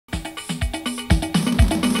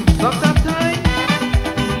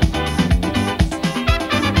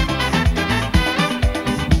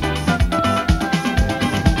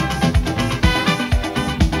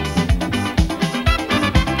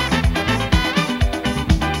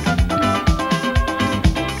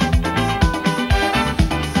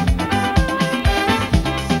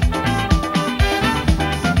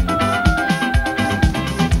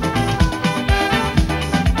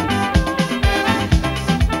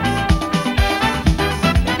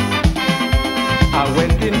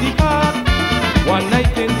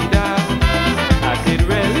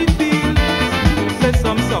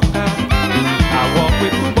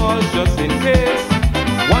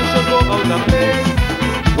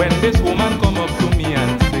face when this woman come up to me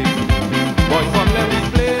and say, boy, come let me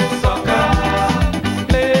play soccer,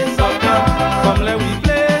 come let me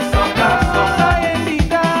play soccer, soccer in the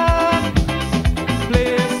dark,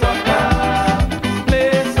 play soccer,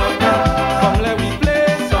 come let me play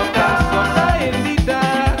soccer, soccer in the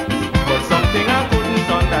dark. But something I couldn't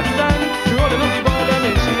understand, she holding up the ball them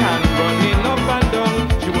in she hand, running up and down,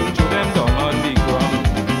 she wouldn't throw them down on the ground.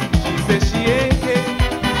 She says she ain't hit,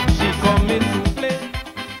 she coming to play.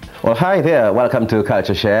 Well, hi there. Welcome to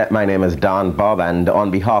Culture Share. My name is Don Bobb, and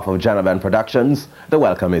on behalf of Gentleman Productions, the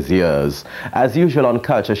welcome is yours. As usual on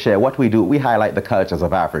Culture Share, what we do, we highlight the cultures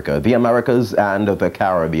of Africa, the Americas, and the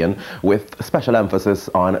Caribbean, with special emphasis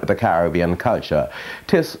on the Caribbean culture.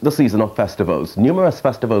 'Tis the season of festivals. Numerous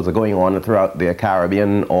festivals are going on throughout the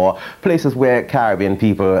Caribbean or places where Caribbean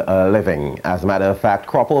people are living. As a matter of fact,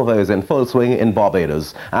 crop over is in full swing in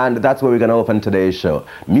Barbados, and that's where we're going to open today's show.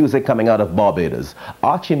 Music coming out of Barbados.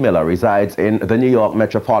 Archie Miller resides in the New York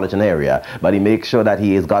metropolitan area, but he makes sure that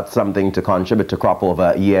he has got something to contribute to crop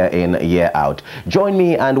over year in, year out. Join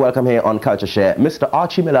me and welcome here on Culture Share, Mr.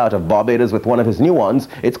 Archie Miller out of Barbados with one of his new ones.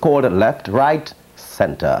 It's called Left, Right,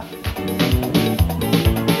 Center.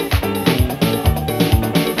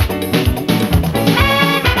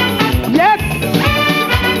 Yes!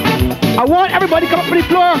 I want everybody to come up on the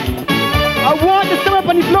floor. I want to stand up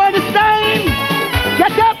on the floor this time.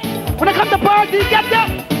 Get up! When I come to party, get up!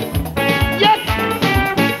 Yes!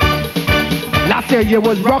 Last year you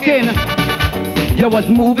was rocking, you was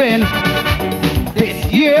moving. This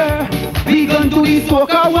year we gon' do the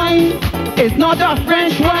soca wine. It's not a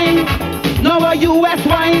French wine, nor a US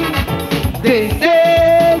wine. This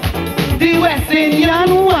is the West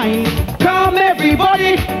Indian wine. Come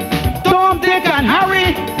everybody, Tom, Dick and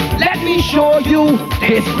Harry, let me show you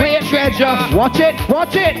this great treasure. Watch it,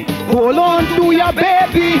 watch it. Hold on to your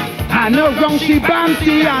baby, and around she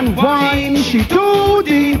bouncy and wine. She do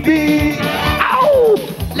the beat. Ow!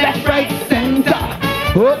 Left, right, center.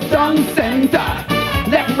 Up, down, center.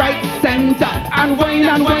 Left, right, center. And wine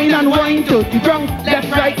and wine and wine to the ground. Left,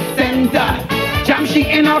 right, center. Jam she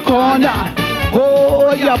in a corner.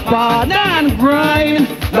 Hold your partner and grind.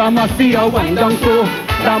 Lama see her wind down so.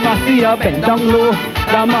 Lama see her bend down low.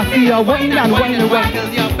 Lama see her wine and wine and wine till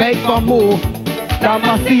you beg for more.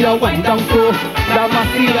 Lama see her wind down so. Lama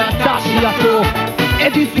see her dash your toe.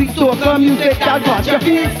 It's this sweet soca music that got you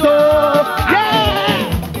feel so. Yeah!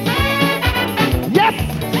 Yes!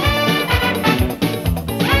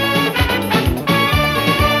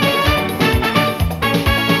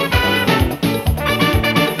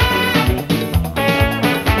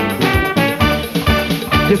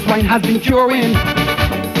 This wine has been curing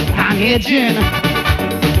and aging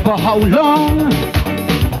for how long?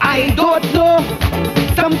 I don't know.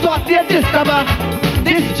 Some thought they discover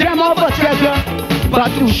this gem of a treasure, but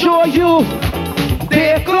to show you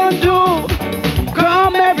they can do.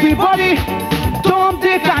 Come everybody, Tom,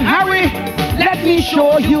 Dick and Harry, let me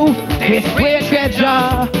show you this great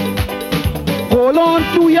treasure. Hold on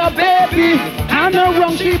to your baby, and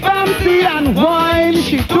around she bouncy and wine.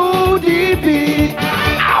 She do the beat.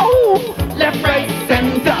 Ow! Left, right,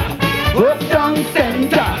 center. Up, down,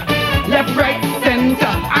 center. Left, right,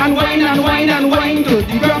 center. And wine and wine and wine to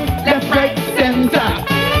the ground. Left, right, center.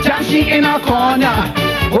 Jam she in a corner.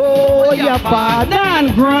 Oh, your partner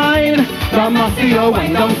and grind. Lama see her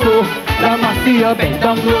wine down so. Lama see her bend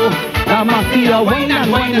down low. Lama see her wine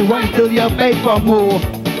and wine and wine till you beg for more.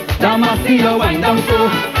 Lama see her wine down so.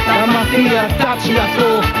 Lama see her touch your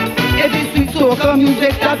toe. It's this sweet soca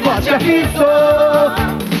music that got you feel so.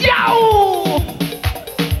 Yow!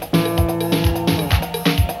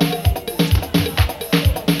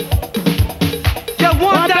 You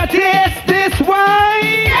want to taste this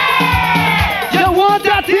wine? Yeah! You want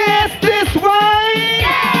to taste this wine?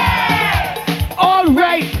 Yeah! All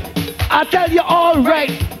right, I tell you all right.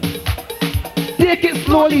 Take it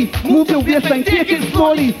slowly, move your waistline. Take it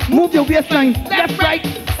slowly, move your waistline. Left, right,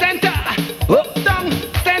 center, up, down,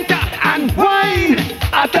 center, and wine.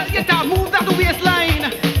 I tell you to move that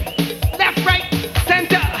waistline. Left, right,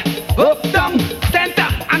 center, up, down, center,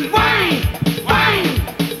 and wine, wine,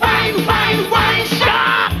 wine, wine, wine,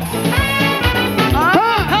 shot.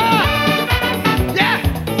 Yeah.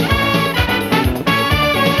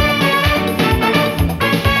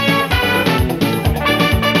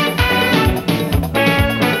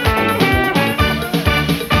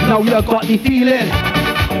 Now you got the feeling,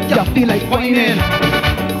 you feel like whining.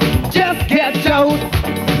 Just get out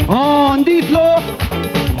on the floor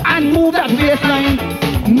and move that waistline.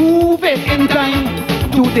 Move it in time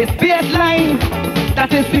to this baseline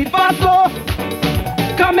that is sweet for slow.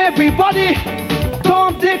 Come everybody,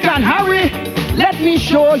 Tom, Dick and Harry, me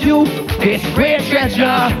show you this great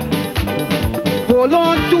treasure. Hold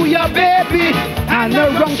on to your baby, and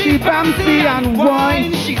around she bouncy and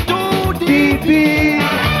wine. She do DB.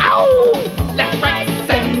 Ow! Left, right,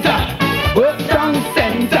 center. Up, down,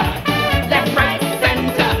 center. Left, right,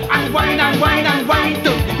 center. And wine and wine and wine to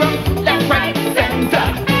the ground. Left, right, center.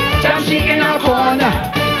 Jam she in a corner.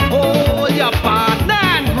 Oh, your partner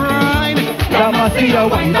and grind. I'ma see her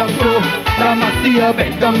wind up slow. I'ma see her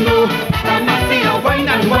bend down low. I'ma see her wine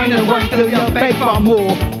and wine and wine till you beg for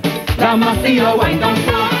more. I'ma see her wind down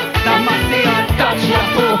slow. I'ma see her touch your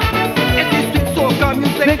toe. It is sweet soca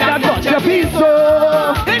music that got your piece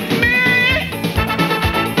so. Hit me!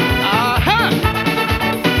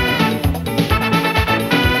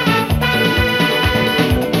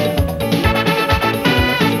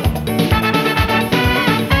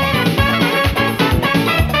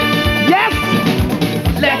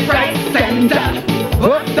 Left, right, center.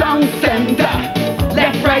 Up, down, center.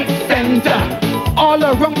 Left, right, center. All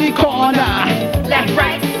around the corner. Left,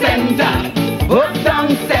 right, center. Up, down,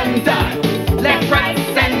 center. Left, right,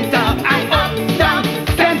 center. And up, down,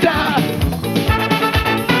 center.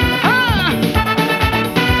 Ha!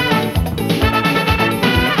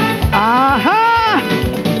 Aha!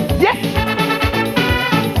 Yes!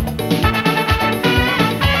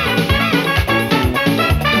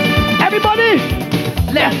 Everybody!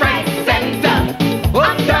 Left, right, center.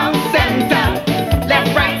 Up, down, center.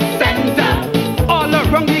 Left, right, center. All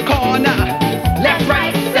around the corner. Left,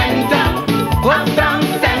 right, center. Up, down,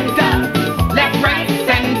 center. Left, right,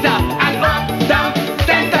 center. And up, down,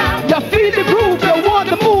 center. You feel the groove, you want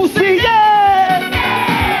the move, see, yeah.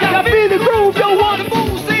 You feel the groove, you want the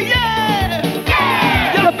move, see, yeah.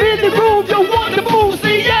 You feel the groove, you want the move,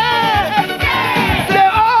 see, yeah. Say,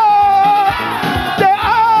 oh, say,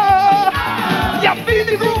 oh. You feel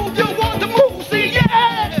the groove, you want the move, see,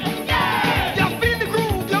 yeah. You feel the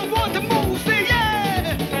groove, you want the move, see, yeah.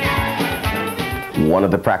 One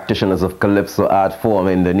of the practitioners of Calypso art form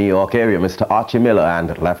in the New York area, Mr. Archie Miller,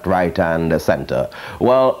 and Left, Right, and Center.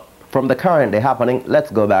 Well, from the current day happening,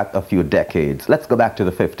 let's go back a few decades. Let's go back to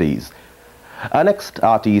the 50s. Our next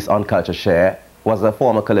artist on Culture Share was a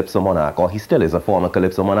former Calypso monarch, or he still is a former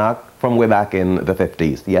Calypso monarch from way back in the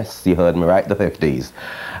 50s. Yes, you heard me right, the 50s.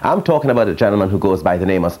 I'm talking about a gentleman who goes by the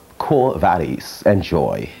name of Quo Vadis.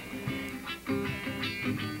 Enjoy.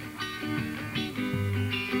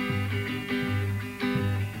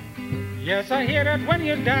 Yes, I hear that when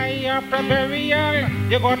you die after burial,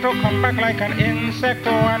 you got to come back like an insect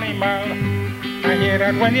or animal. I hear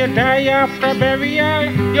that when you die after burial,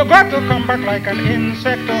 you got to come back like an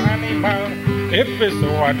insect or animal. If it's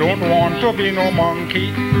so, I don't want to be no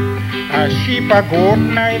monkey, a sheep, a goat,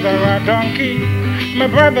 neither a donkey. My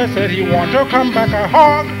brother said he want to come back a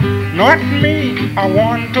hog. Not me, I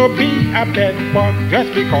want to be a bedbug,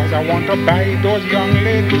 just because I want to buy those young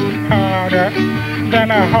ladies harder than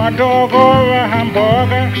a hot dog or a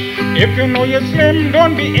hamburger. If you know you're slim,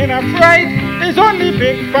 don't be in a fright. There's only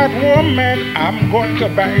big fat woman I'm going to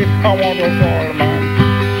buy. I want to fall, man.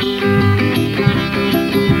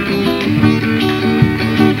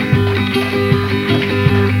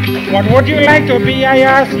 What would you like to be? I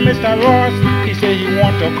asked Mr. Ross. He said he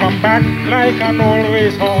want to come back like an old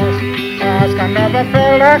racehorse. I asked another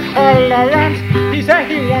fella called Lawrence. He said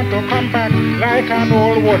he want to come back like an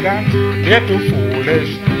old wooden. They're too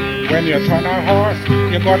foolish. When you turn a horse,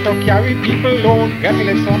 you got to carry people load, get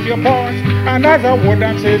it from your boss. And as a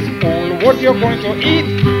wooden says, old wood you're going to eat.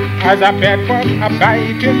 As a bedbug, a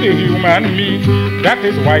bite in the human meat. That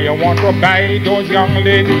is why you want to buy those young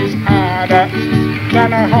ladies harder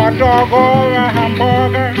than a hot dog or a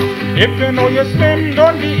hamburger. If you know you're slim,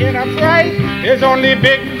 don't be in a fright. There's only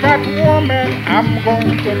big fat woman I'm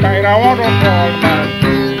going to bite. I want to call man.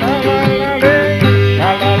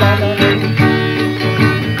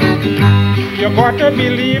 You got to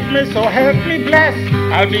believe me, so help me bless.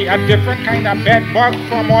 I'll be a different kind of bedbug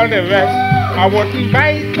from all the rest. I wouldn't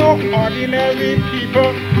bite no ordinary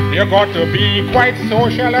people. You got to be quite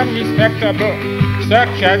social and respectable,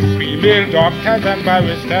 such as female doctors and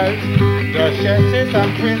barristers, duchesses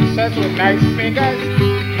and princesses with nice figures.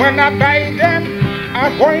 When I buy them,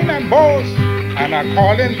 I go in and boast, and I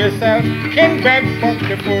calling myself King Bedbug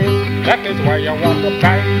the First. That is why I want to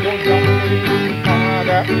buy those young ladies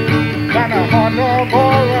harder than a hot dog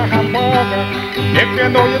or a hamburger. If you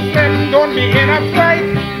know you're slim, don't be in a fright.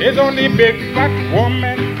 There's only big fat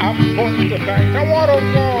woman I'm going to bite. I want to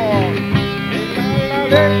fall.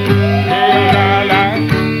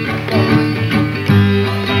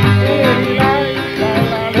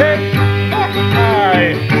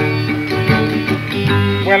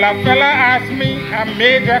 Well, a fella asked me a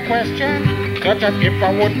major question. such as if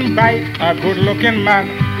I wouldn't buy a good-looking man.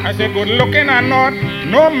 I say good-looking or not,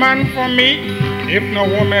 no man for me. If no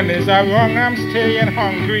woman is around, I'm staying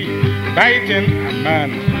hungry. Biting a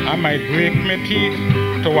man, I might break my teeth.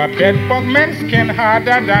 To a bed bug, men's skin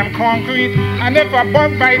harder than concrete. And if a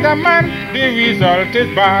bug bite a man, the result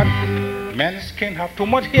is bad. Men's skin have too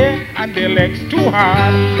much hair and their legs too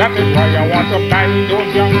hard. That is why I want to buy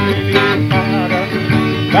those young ladies harder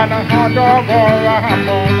than a hot dog or a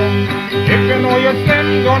hamburger. If you know your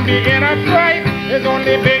slim, don't be in a fright. There's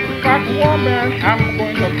only big fat woman. I'm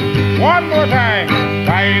going to one more time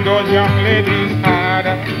buy those young ladies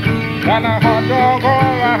harder than a hot dog or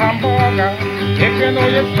a hamburger. If you know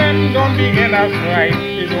your slim, don't be in a fright.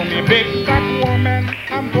 There's only big fat woman.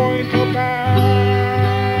 I'm going to buy.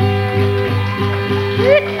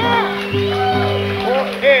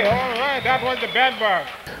 Okay, all right, that was the bad bug.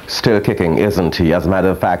 Still kicking, isn't he? As a matter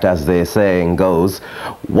of fact, as the saying goes,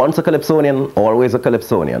 once a Calypsonian, always a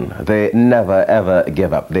Calypsonian. They never ever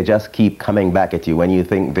give up. They just keep coming back at you when you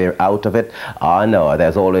think they're out of it. Ah, no,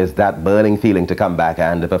 there's always that burning feeling to come back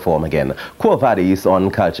and perform again. Quo Vadis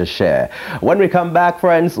on Culture Share. When we come back,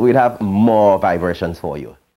 friends, we'll have more vibrations for you.